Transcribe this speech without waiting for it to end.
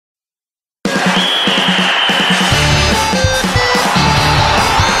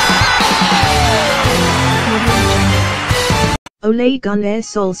Ole Gunnar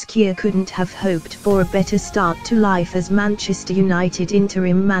Solskjaer couldn't have hoped for a better start to life as Manchester United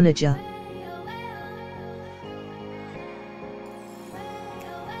interim manager.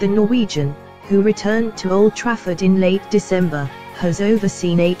 The Norwegian, who returned to Old Trafford in late December, has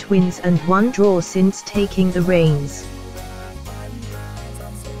overseen 8 wins and 1 draw since taking the reins.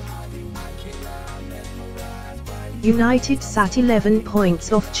 United sat 11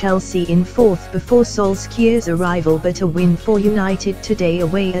 points off Chelsea in 4th before Solskjaer's arrival, but a win for United today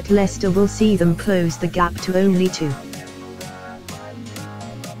away at Leicester will see them close the gap to only 2.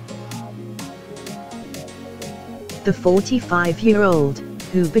 The 45-year-old,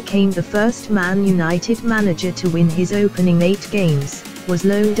 who became the first Man United manager to win his opening 8 games, was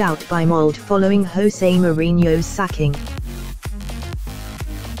loaned out by Molde following Jose Mourinho's sacking.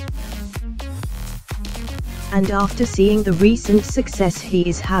 And after seeing the recent success he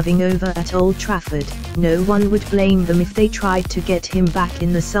is having over at Old Trafford, no one would blame them if they tried to get him back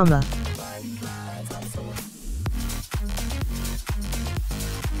in the summer.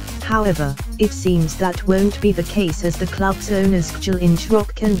 However, it seems that won't be the case, as the club's owners Kjell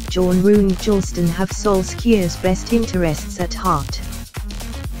Inchrock and John Rune Jolston have Solskjaer's best interests at heart.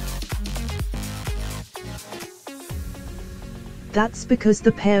 That's because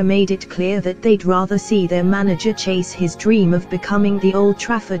the pair made it clear that they'd rather see their manager chase his dream of becoming the Old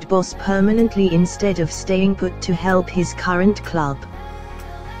Trafford boss permanently instead of staying put to help his current club.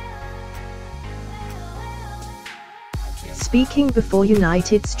 Speaking before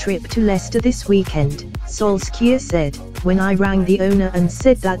United's trip to Leicester this weekend, Solskjaer said, "When I rang the owner and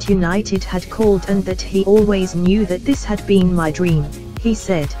said that United had called and that he always knew that this had been my dream, he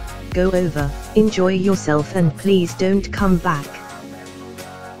said, 'Go over, enjoy yourself and please don't come back.'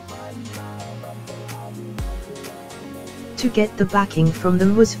 To get the backing from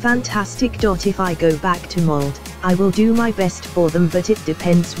them was fantastic. If I go back to Molde, I will do my best for them, but it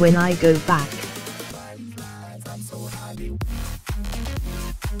depends when I go back."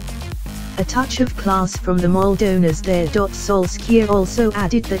 A touch of class from the Molde owners there. Solskjaer also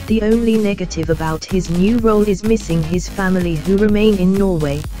added that the only negative about his new role is missing his family, who remain in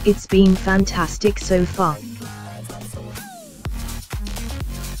Norway. "It's been fantastic so far.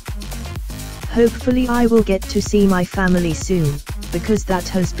 Hopefully I will get to see my family soon, because that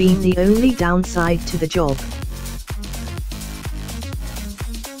has been the only downside to the job."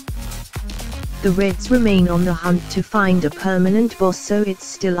 The Reds remain on the hunt to find a permanent boss, so it's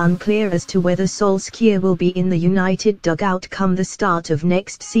still unclear as to whether Solskjaer will be in the United dugout come the start of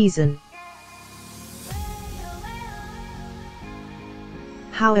next season.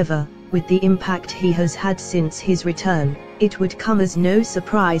 However, with the impact he has had since his return, it would come as no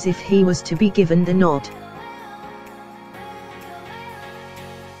surprise if he was to be given the nod.